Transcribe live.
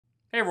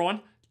Hey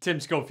everyone, Tim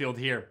Schofield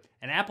here.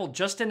 And Apple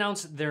just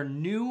announced their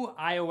new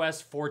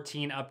iOS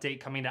 14 update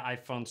coming to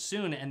iPhone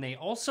soon, and they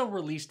also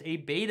released a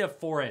beta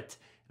for it.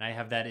 And I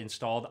have that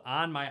installed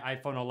on my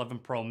iPhone 11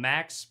 Pro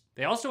Max.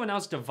 They also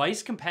announced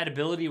device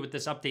compatibility with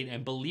this update,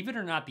 and believe it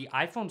or not, the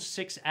iPhone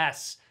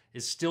 6S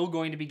is still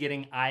going to be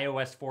getting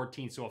iOS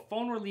 14. So a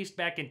phone released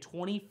back in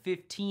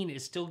 2015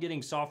 is still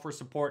getting software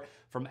support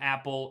from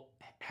Apple.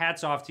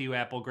 Hats off to you,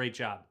 Apple. Great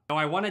job. Now,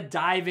 I want to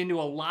dive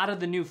into a lot of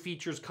the new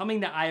features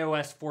coming to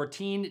iOS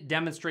 14,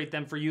 demonstrate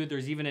them for you.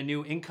 There's even a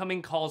new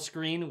incoming call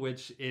screen,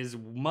 which is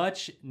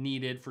much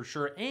needed for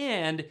sure.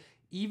 And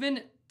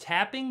even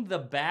tapping the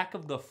back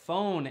of the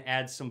phone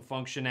adds some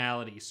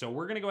functionality. So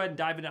we're going to go ahead and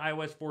dive into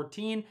iOS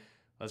 14.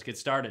 Let's get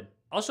started.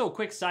 Also, a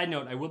quick side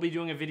note, I will be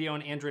doing a video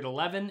on Android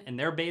 11 and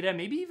their beta,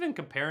 maybe even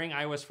comparing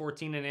iOS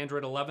 14 and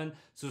Android 11.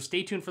 So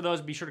stay tuned for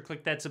those. Be sure to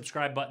click that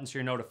subscribe button so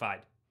you're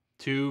notified.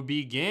 To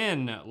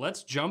begin,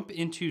 let's jump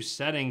into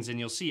settings, and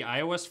you'll see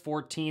iOS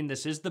 14,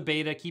 this is the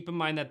beta. Keep in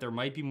mind that there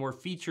might be more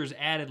features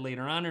added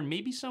later on, and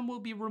maybe some will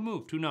be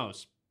removed, who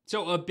knows?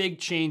 So a big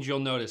change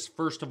you'll notice,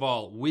 first of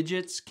all,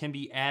 widgets can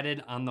be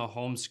added on the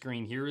home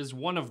screen. Here is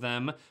one of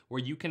them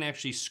where you can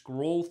actually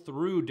scroll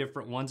through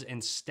different ones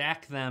and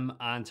stack them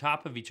on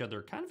top of each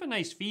other. Kind of a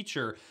nice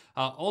feature.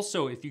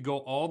 Also, if you go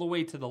all the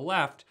way to the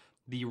left,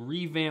 the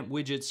revamped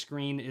widget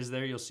screen is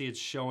there. You'll see it's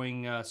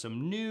showing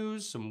some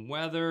news, some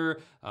weather,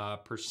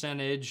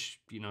 percentage,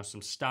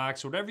 some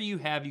stocks, whatever you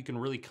have, you can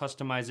really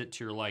customize it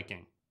to your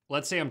liking.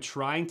 Let's say I'm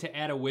trying to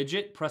add a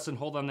widget, press and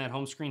hold on that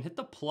home screen, hit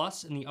the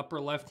plus in the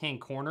upper left-hand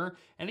corner,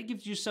 and it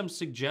gives you some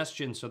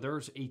suggestions. So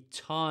there's a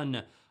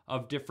ton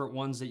of different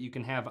ones that you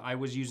can have. I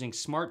was using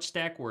Smart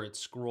Stack where it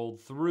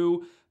scrolled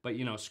through, but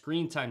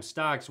screen time,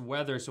 stocks,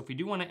 weather. So if we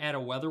do want to add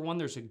a weather one,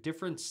 there's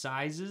different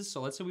sizes.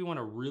 So let's say we want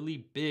a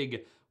really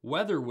big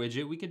weather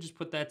widget, we could just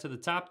put that to the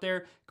top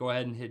there, go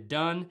ahead and hit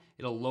done.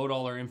 It'll load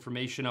all our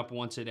information up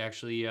once it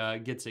actually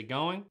gets it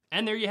going.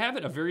 And there you have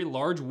it, a very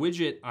large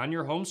widget on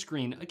your home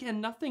screen. Again,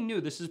 nothing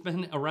new. This has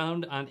been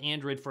around on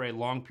Android for a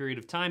long period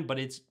of time, but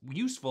it's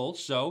useful,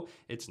 so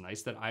it's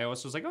nice that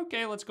iOS was like,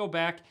 okay, let's go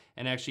back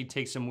and actually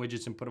take some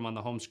widgets and put them on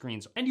the home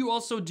screens. And you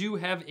also do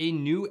have a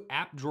new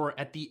app drawer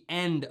at the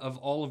end of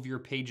all of your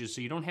pages,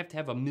 so you don't have to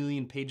have a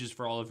million pages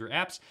for all of your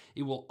apps.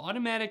 It will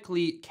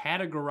automatically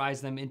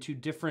categorize them into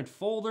different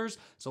folders.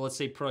 So let's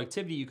say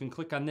productivity, you can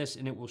click on this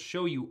and it will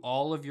show you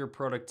all of your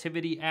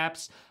productivity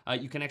apps.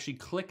 You can actually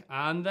click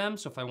on them.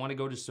 So if I want to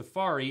go to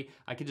Safari,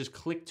 I can just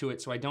click to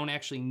it so I don't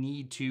actually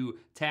need to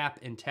tap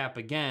and tap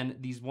again.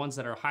 These ones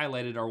that are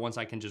highlighted are ones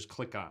I can just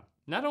click on.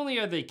 Not only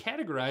are they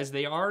categorized,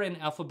 they are in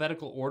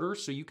alphabetical order,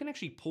 so you can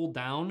actually pull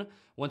down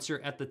once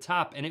you're at the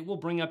top and it will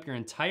bring up your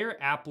entire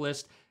app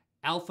list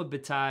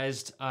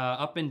alphabetized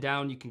up and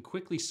down. You can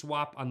quickly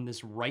swap on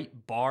this right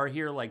bar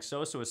here like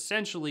so. So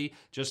essentially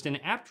just an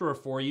app drawer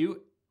for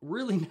you.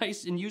 Really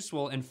nice and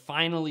useful, and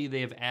finally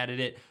they have added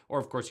it. Or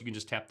of course you can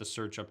just tap the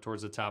search up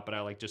towards the top, but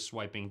I like just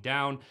swiping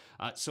down.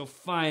 So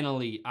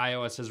finally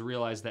iOS has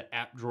realized that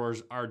app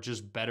drawers are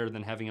just better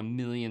than having a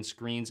million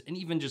screens and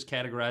even just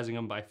categorizing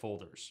them by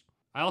folders.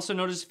 I also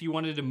noticed if you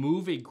wanted to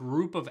move a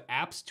group of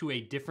apps to a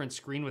different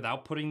screen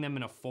without putting them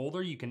in a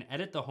folder, you can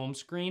edit the home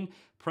screen,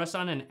 press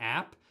on an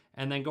app,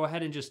 and then go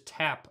ahead and just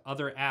tap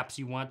other apps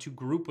you want to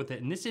group with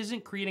it. And this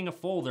isn't creating a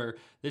folder.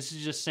 This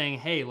is just saying,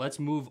 hey, let's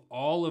move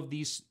all of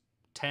these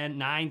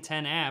 9,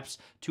 10 apps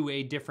to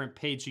a different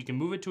page. So you can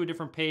move it to a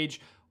different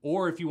page,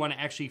 or if you want to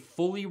actually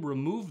fully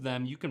remove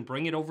them, you can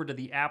bring it over to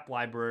the app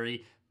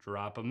library,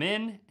 drop them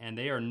in, and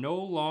they are no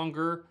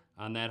longer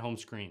on that home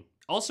screen.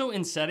 Also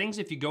in settings,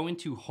 if you go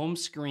into home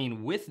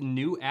screen with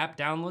new app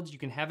downloads, you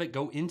can have it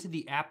go into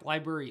the app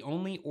library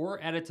only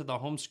or add it to the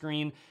home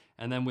screen.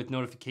 And then with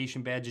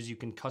notification badges, you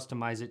can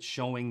customize it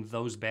showing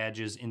those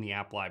badges in the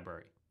app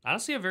library.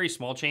 Honestly, a very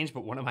small change,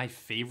 but one of my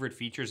favorite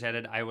features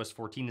added to iOS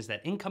 14 is that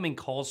incoming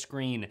call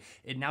screen.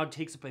 It now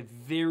takes up a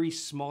very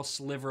small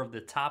sliver of the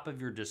top of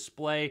your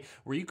display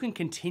where you can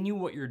continue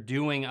what you're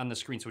doing on the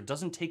screen, so it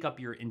doesn't take up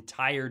your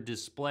entire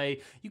display.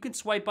 You can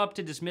swipe up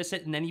to dismiss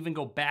it and then even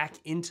go back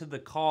into the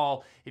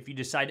call if you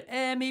decide,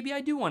 maybe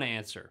I do want to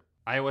answer.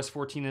 iOS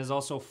 14 has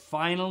also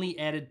finally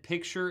added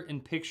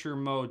picture-in-picture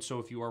mode. So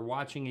if you are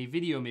watching a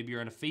video, maybe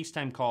you're on a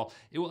FaceTime call,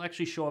 it will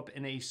actually show up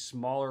in a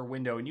smaller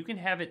window and you can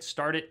have it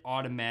start it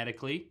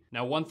automatically.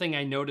 Now, one thing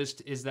I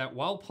noticed is that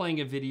while playing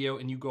a video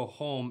and you go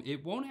home,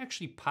 it won't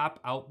actually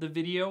pop out the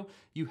video.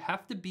 You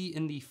have to be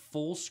in the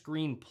full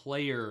screen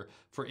player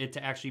for it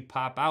to actually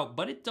pop out,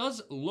 but it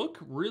does look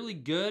really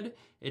good.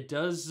 It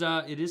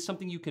is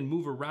something you can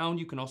move around.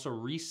 You can also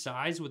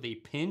resize with a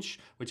pinch,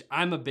 which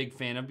I'm a big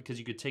fan of because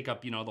you could take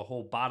up, the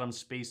whole bottom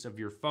space of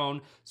your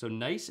phone. So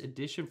nice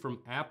addition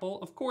from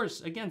Apple. Of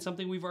course, again,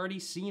 something we've already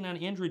seen on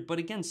Android, but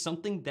again,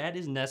 something that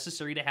is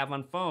necessary to have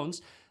on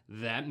phones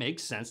that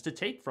makes sense to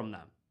take from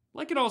them.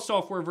 Like in all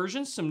software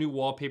versions, some new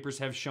wallpapers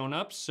have shown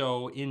up.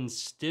 So in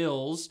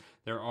stills,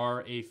 there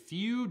are a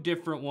few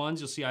different ones.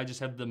 You'll see I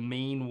just have the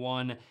main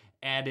one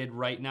added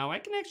right now. I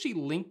can actually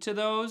link to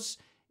those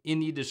in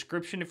the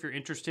description if you're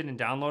interested in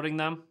downloading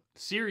them.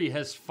 Siri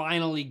has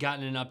finally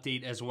gotten an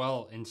update as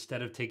well.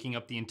 Instead of taking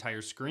up the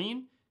entire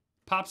screen,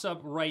 pops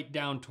up right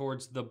down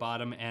towards the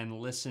bottom and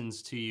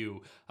listens to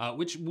you,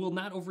 which will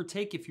not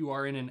overtake if you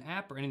are in an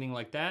app or anything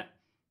like that.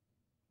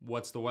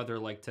 What's the weather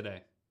like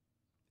today?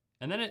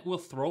 And then it will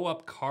throw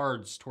up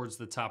cards towards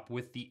the top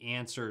with the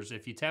answers.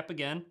 If you tap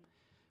again,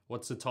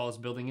 what's the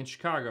tallest building in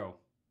Chicago?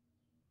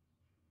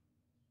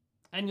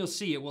 And you'll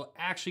see it will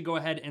actually go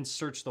ahead and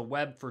search the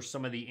web for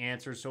some of the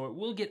answers. So it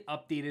will get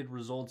updated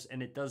results,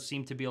 and it does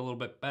seem to be a little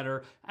bit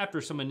better after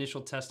some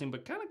initial testing,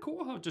 but kind of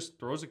cool how it just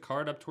throws a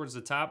card up towards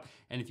the top.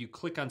 And if you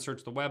click on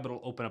search the web,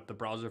 it'll open up the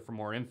browser for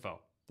more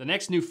info. The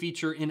next new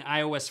feature in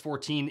iOS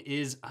 14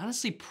 is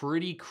honestly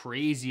pretty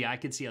crazy. I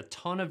could see a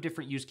ton of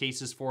different use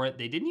cases for it.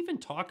 They didn't even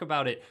talk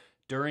about it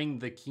during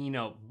the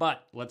keynote,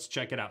 but let's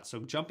check it out. So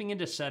jumping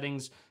into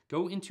settings,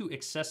 go into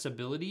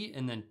accessibility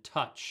and then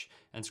touch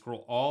and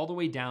scroll all the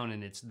way down,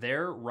 and it's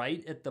there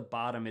right at the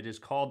bottom. It is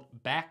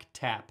called back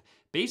tap.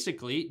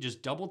 Basically,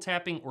 just double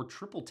tapping or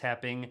triple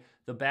tapping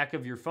the back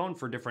of your phone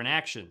for different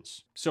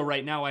actions. So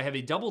right now I have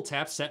a double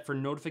tap set for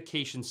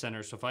notification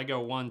center. So if I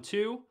go 1,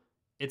 2,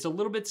 it's a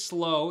little bit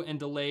slow and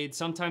delayed.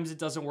 Sometimes it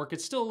doesn't work.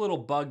 It's still a little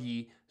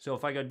buggy. So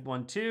if I go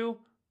 1, 2,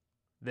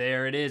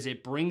 there it is.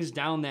 It brings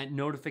down that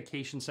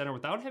notification center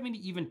without having to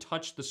even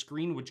touch the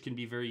screen, which can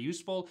be very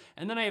useful.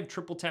 And then I have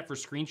triple tap for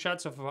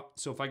screenshots.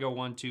 So if I go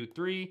 1, 2,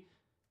 3,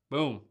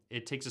 boom,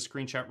 it takes a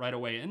screenshot right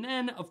away. And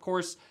then, of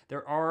course,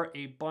 there are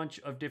a bunch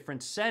of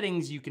different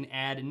settings you can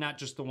add, and not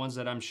just the ones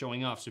that I'm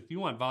showing off. So if you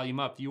want volume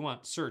up, you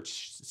want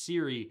search,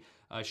 Siri,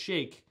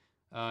 shake,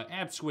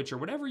 app switcher,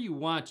 whatever you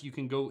want, you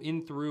can go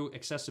in through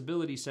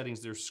accessibility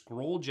settings. There's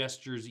scroll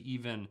gestures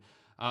even.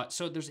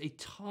 So there's a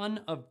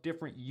ton of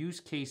different use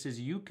cases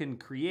you can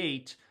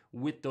create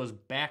with those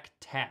back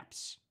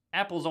taps.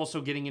 Apple's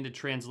also getting into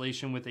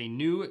translation with a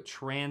new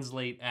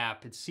Translate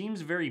app. It seems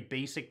very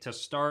basic to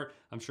start.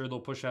 I'm sure they'll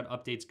push out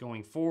updates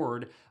going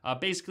forward.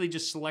 Basically,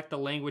 just select the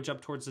language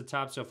up towards the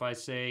top. So if I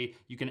say,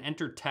 you can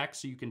enter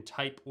text, so you can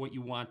type what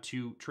you want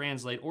to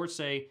translate, or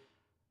say,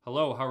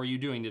 hello, how are you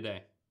doing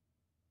today?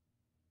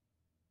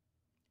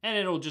 And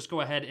it'll just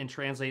go ahead and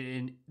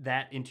translate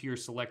that into your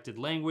selected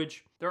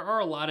language. There are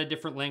a lot of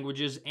different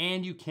languages,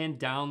 and you can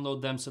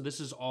download them, so this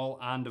is all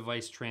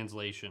on-device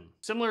translation.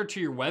 Similar to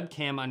your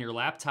webcam on your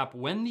laptop,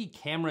 when the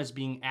camera is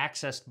being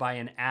accessed by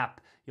an app,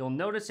 you'll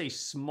notice a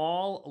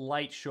small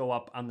light show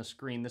up on the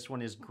screen. This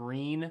one is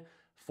green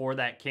for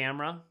that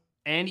camera.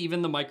 And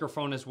even the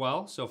microphone as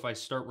well. So if I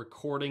start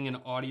recording an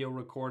audio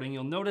recording,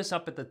 you'll notice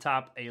up at the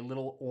top a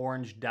little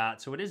orange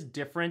dot. So it is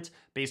different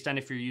based on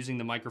if you're using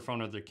the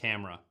microphone or the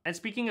camera. And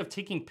speaking of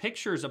taking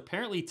pictures,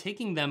 apparently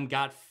taking them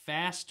got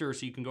faster.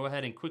 So you can go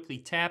ahead and quickly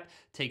tap,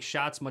 take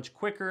shots much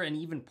quicker, and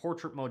even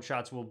portrait mode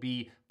shots will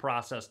be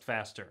processed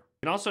faster.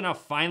 You can also now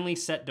finally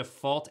set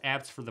default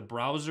apps for the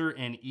browser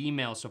and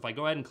email. So if I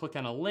go ahead and click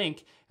on a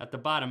link at the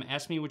bottom,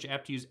 ask me which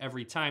app to use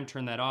every time,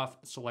 turn that off,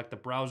 select the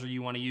browser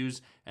you want to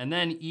use, and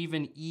then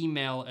even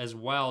email as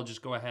well.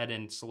 Just go ahead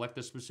and select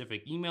the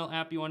specific email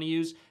app you want to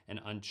use and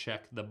uncheck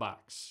the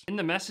box. In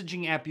the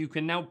messaging app, you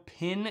can now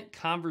pin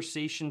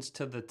conversations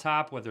to the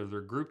top, whether they're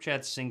group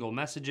chats, single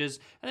messages,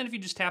 and then if you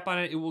just tap on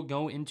it, it will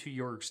go into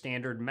your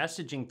standard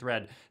messaging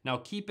thread. Now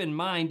keep in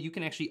mind, you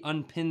can actually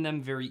unpin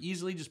them very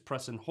easily. Just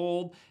press and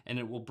hold, and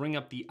it will bring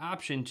up the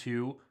option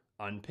to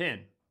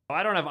unpin.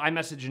 I don't have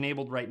iMessage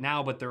enabled right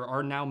now, but there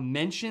are now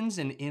mentions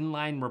and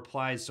inline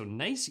replies, so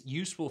nice,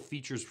 useful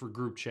features for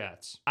group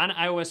chats. On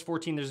iOS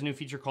 14, there's a new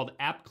feature called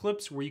App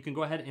Clips, where you can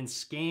go ahead and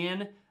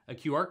scan a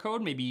QR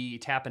code, maybe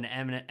tap an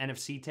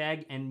NFC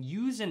tag, and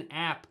use an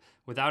app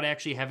without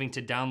actually having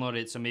to download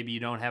it. So maybe you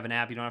don't have an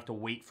app, you don't have to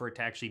wait for it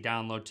to actually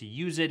download to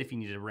use it if you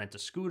need to rent a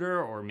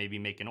scooter or maybe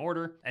make an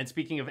order. And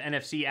speaking of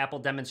NFC, Apple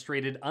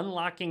demonstrated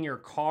unlocking your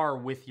car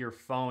with your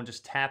phone,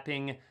 just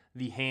tapping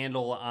the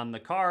handle on the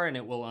car and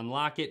it will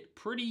unlock it.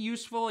 Pretty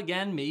useful.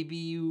 Again, maybe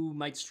you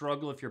might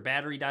struggle if your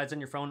battery dies on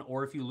your phone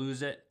or if you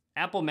lose it.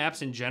 Apple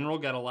Maps in general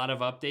got a lot of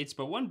updates,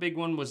 but one big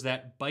one was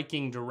that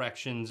biking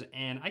directions,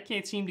 and I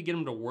can't seem to get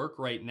them to work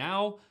right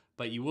now,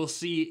 but you will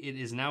see it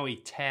is now a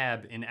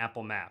tab in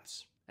Apple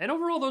Maps. And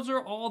overall, those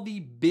are all the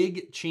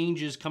big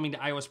changes coming to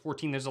iOS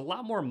 14. There's a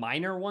lot more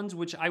minor ones,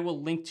 which I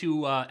will link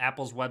to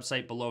Apple's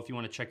website below if you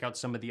want to check out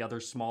some of the other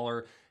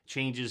smaller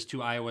changes to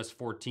iOS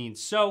 14.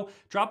 So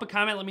drop a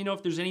comment, let me know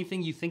if there's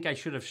anything you think I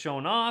should have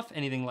shown off,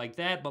 anything like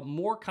that, but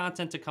more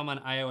content to come on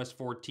iOS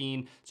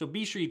 14. So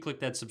be sure you click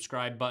that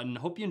subscribe button.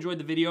 Hope you enjoyed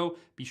the video.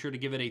 Be sure to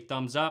give it a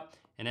thumbs up.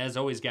 And as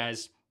always,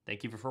 guys,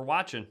 thank you for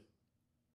watching.